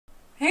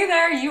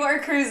there, you are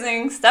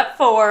cruising. Step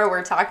 4,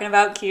 we're talking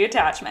about key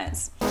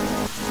attachments.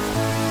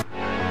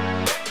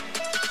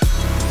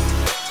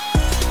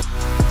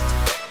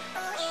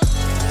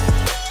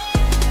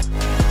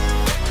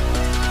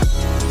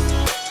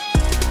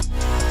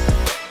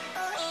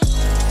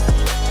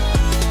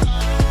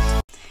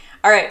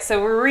 All right,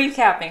 so we're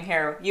recapping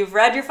here. You've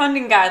read your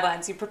funding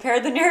guidelines, you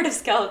prepared the narrative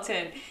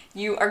skeleton,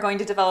 you are going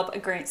to develop a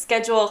grant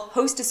schedule,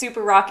 host a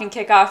super rockin'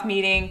 kickoff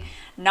meeting,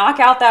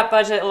 knock out that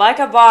budget like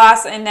a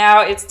boss, and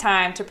now it's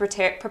time to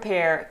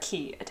prepare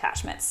key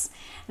attachments.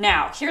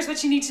 Now, here's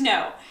what you need to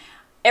know.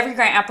 Every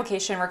grant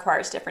application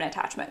requires different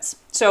attachments.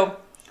 So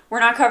we're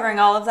not covering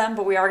all of them,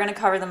 but we are gonna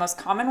cover the most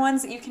common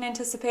ones that you can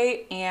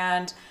anticipate,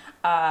 and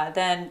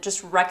then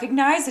just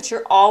recognize that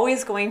you're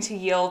always going to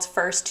yield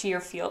first to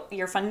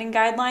your funding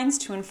guidelines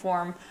to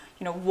inform,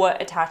 what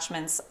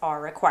attachments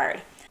are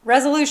required.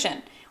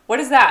 Resolution. What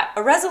is that?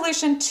 A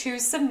resolution to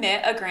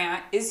submit a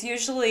grant is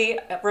usually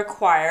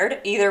required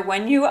either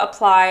when you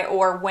apply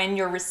or when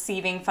you're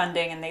receiving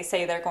funding and they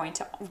say they're going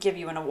to give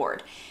you an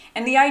award.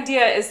 And the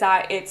idea is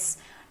that it's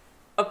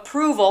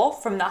approval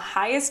from the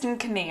highest in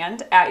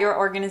command at your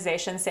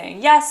organization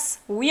saying, yes,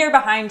 we are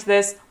behind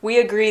this. We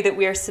agree that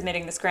we are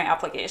submitting this grant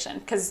application.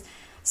 Because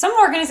some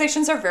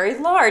organizations are very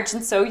large,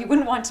 and so you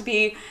wouldn't want to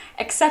be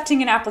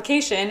accepting an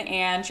application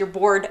and your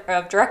board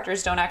of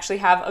directors don't actually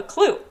have a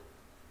clue.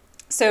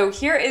 So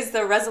here is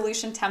the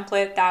resolution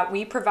template that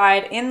we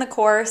provide in the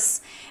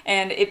course,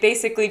 and it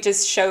basically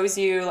just shows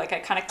you like a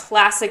kind of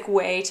classic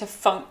way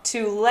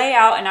to lay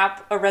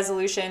out a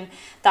resolution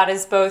that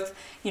is both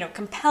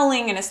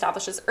compelling and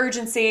establishes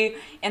urgency,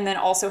 and then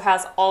also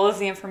has all of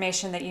the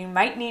information that you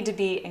might need to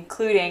be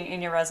including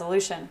in your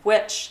resolution,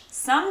 which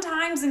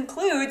sometimes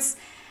includes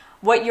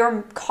what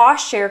your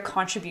cost share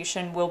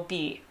contribution will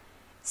be.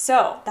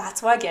 So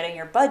that's why getting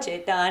your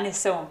budget done is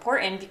so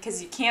important,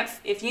 because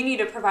if you need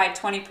to provide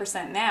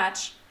 20%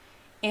 match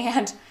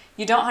and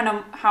you don't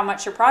know how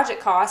much your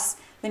project costs,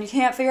 then you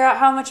can't figure out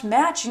how much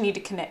match you need to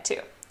commit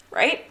to,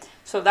 right?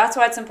 So that's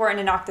why it's important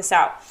to knock this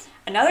out.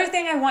 Another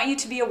thing I want you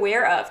to be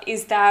aware of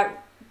is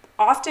that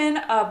often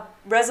a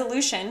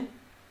resolution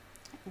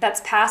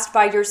that's passed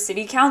by your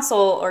city council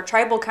or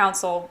tribal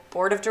council,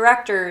 board of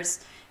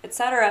directors,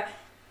 etc.,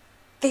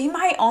 they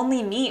might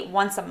only meet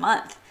once a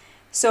month.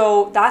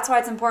 So that's why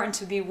it's important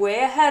to be way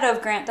ahead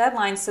of grant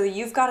deadlines so that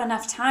you've got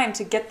enough time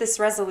to get this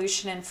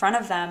resolution in front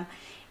of them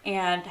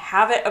and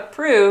have it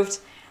approved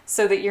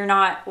so that you're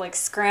not like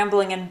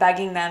scrambling and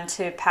begging them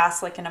to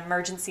pass like an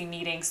emergency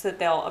meeting so that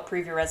they'll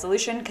approve your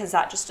resolution, because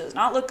that just does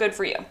not look good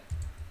for you.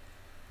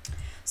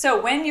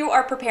 So when you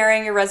are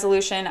preparing your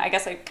resolution, I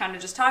guess I kind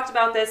of just talked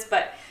about this,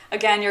 but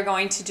again, you're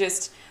going to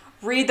just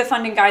read the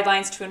funding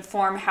guidelines to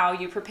inform how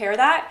you prepare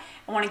that.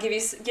 I want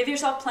to give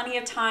yourself plenty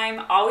of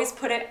time. Always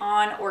put it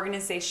on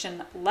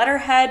organization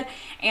letterhead.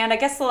 And I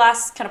guess the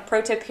last kind of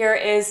pro tip here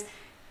is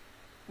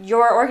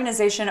your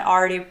organization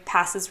already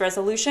passes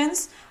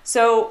resolutions.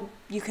 So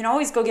you can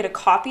always go get a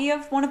copy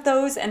of one of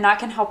those, and that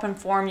can help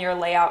inform your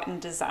layout and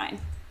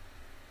design.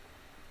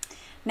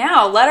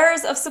 Now,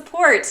 letters of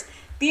support.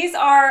 These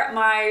are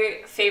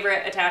my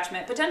favorite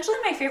attachment, potentially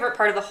my favorite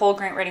part of the whole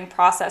grant writing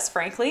process,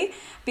 frankly,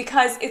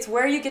 because it's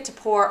where you get to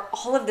pour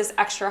all of this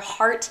extra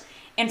heart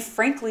and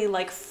frankly,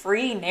 like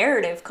free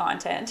narrative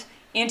content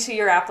into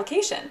your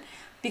application,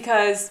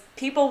 because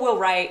people will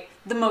write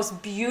the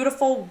most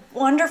beautiful,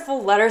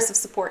 wonderful letters of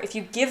support if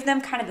you give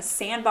them kind of the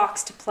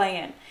sandbox to play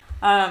in.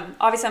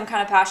 Obviously, I'm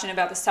kind of passionate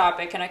about this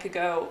topic and I could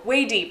go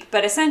way deep,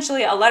 but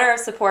essentially a letter of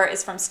support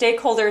is from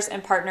stakeholders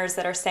and partners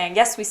that are saying,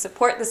 yes, we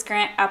support this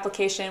grant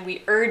application.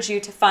 We urge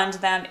you to fund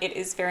them. It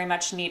is very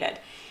much needed.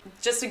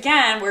 Just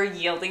again, we're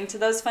yielding to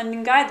those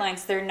funding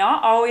guidelines. They're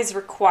not always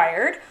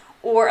required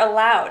or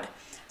allowed.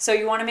 So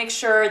you want to make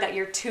sure that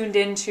you're tuned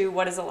into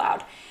what is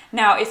allowed.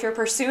 Now, if you're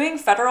pursuing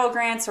federal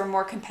grants or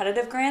more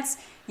competitive grants,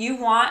 you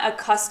want a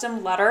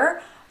custom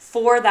letter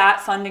for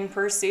that funding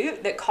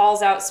pursuit that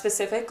calls out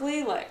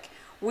specifically, like,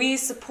 we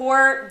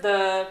support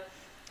the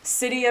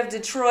city of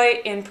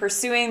Detroit in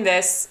pursuing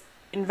this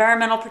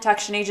Environmental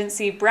Protection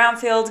Agency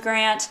brownfield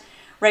grant,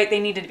 right?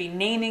 They needed to be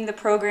naming the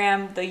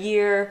program, the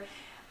year.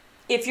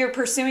 If you're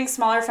pursuing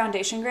smaller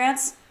foundation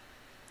grants,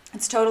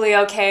 it's totally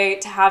okay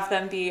to have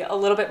them be a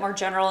little bit more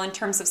general in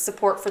terms of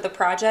support for the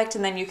project,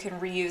 and then you can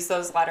reuse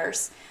those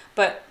letters,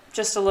 but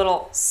just a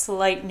little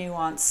slight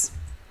nuance.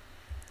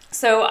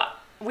 So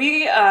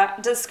we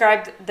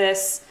described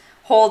this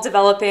whole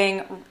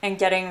developing and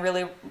getting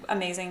really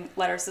amazing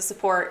letters of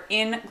support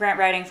in grant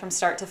writing from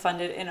start to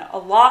funded in a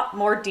lot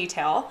more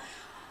detail,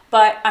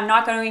 but I'm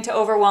not going to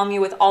overwhelm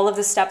you with all of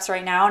the steps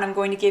right now, and I'm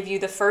going to give you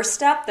the first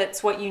step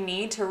that's what you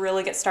need to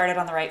really get started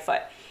on the right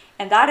foot,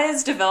 and that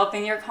is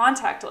developing your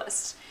contact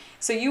list.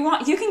 So you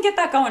can get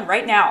that going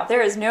right now.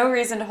 There is no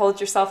reason to hold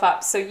yourself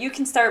up. So you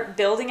can start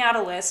building out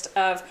a list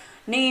of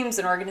names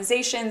and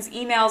organizations,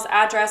 emails,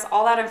 address,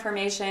 all that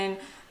information.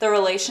 The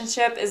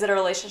relationship, is it a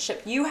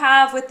relationship you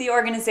have with the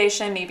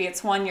organization? Maybe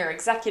it's one your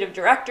executive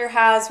director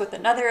has with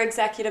another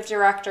executive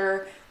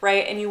director,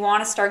 right? And you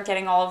want to start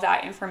getting all of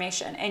that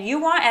information. And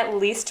you want at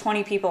least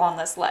 20 people on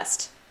this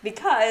list.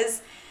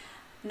 because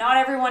not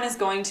everyone is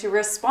going to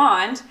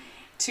respond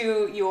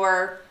to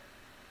your,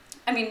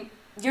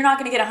 you're not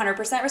going to get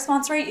 100%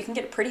 response rate. You can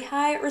get a pretty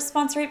high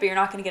response rate, but you're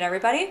not going to get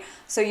everybody.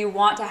 So you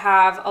want to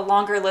have a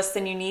longer list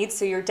than you need,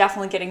 so you're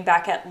definitely getting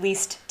back at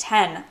least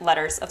 10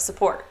 letters of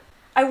support.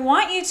 I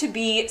want you to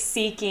be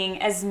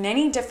seeking as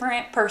many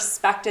different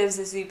perspectives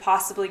as you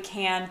possibly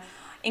can,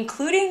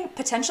 including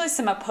potentially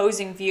some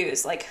opposing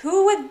views, like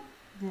who would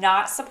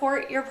not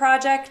support your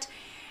project,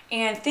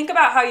 and think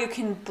about how you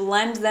can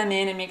blend them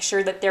in and make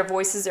sure that their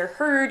voices are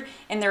heard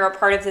and they're a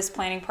part of this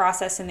planning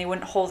process and they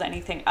wouldn't hold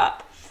anything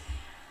up.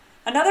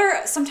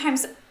 Another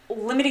sometimes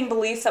limiting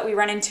belief that we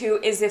run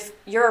into is if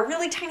you're a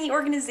really tiny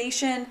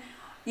organization,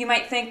 you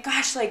might think,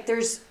 gosh,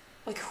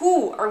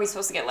 who are we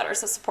supposed to get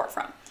letters of support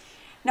from?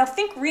 Now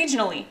think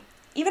regionally.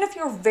 Even if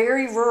you're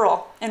very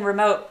rural and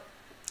remote,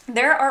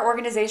 there are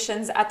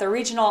organizations at the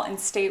regional and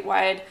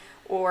statewide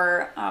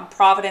or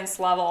Providence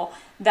level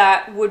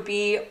that would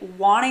be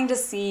wanting to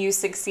see you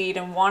succeed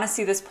and want to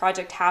see this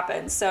project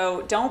happen.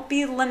 So don't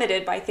be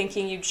limited by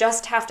thinking you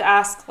just have to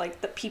ask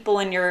the people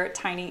in your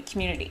tiny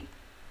community.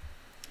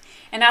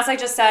 And as I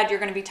just said, you're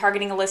going to be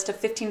targeting a list of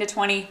 15 to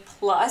 20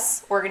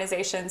 plus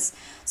organizations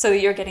so that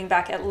you're getting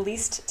back at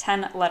least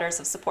 10 letters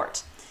of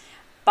support.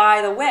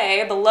 By the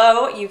way,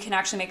 below you can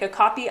actually make a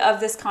copy of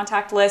this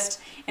contact list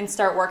and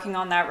start working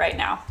on that right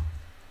now.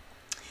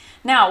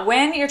 Now,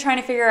 when you're trying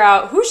to figure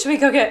out who should we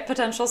go get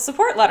potential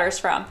support letters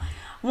from,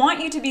 I want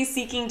you to be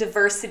seeking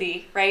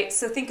diversity, right?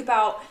 So think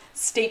about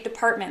state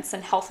departments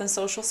and health and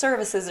social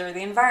services or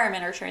the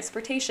environment or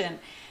transportation.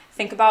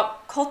 Think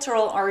about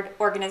cultural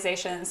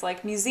organizations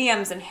like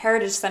museums and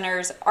heritage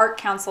centers, art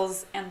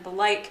councils, and the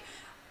like,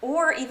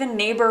 or even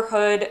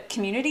neighborhood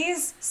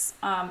communities,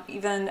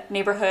 even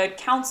neighborhood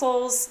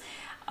councils,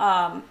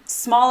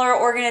 smaller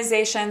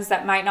organizations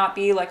that might not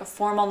be like a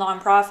formal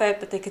nonprofit,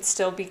 but they could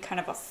still be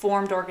kind of a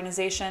formed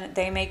organization.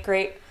 They make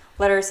great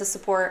letters of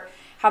support.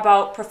 How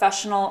about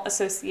professional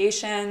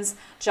associations,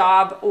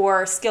 job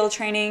or skill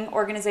training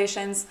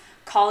organizations,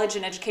 college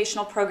and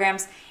educational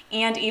programs,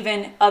 and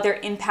even other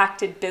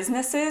impacted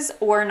businesses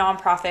or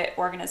nonprofit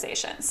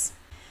organizations.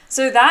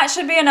 So that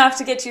should be enough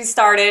to get you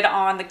started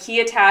on the key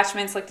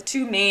attachments, like the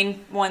two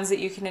main ones that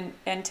you can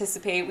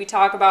anticipate. We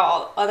talk about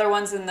all other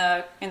ones in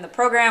the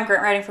program,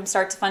 Grant Writing from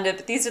Start to Funded,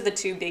 but these are the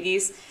two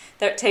biggies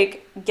that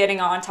take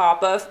getting on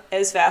top of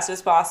as fast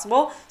as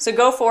possible. So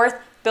go forth,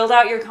 build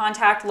out your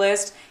contact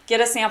list, get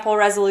a sample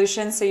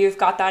resolution so you've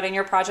got that in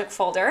your project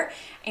folder,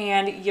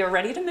 and you're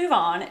ready to move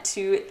on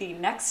to the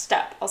next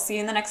step. I'll see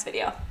you in the next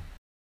video.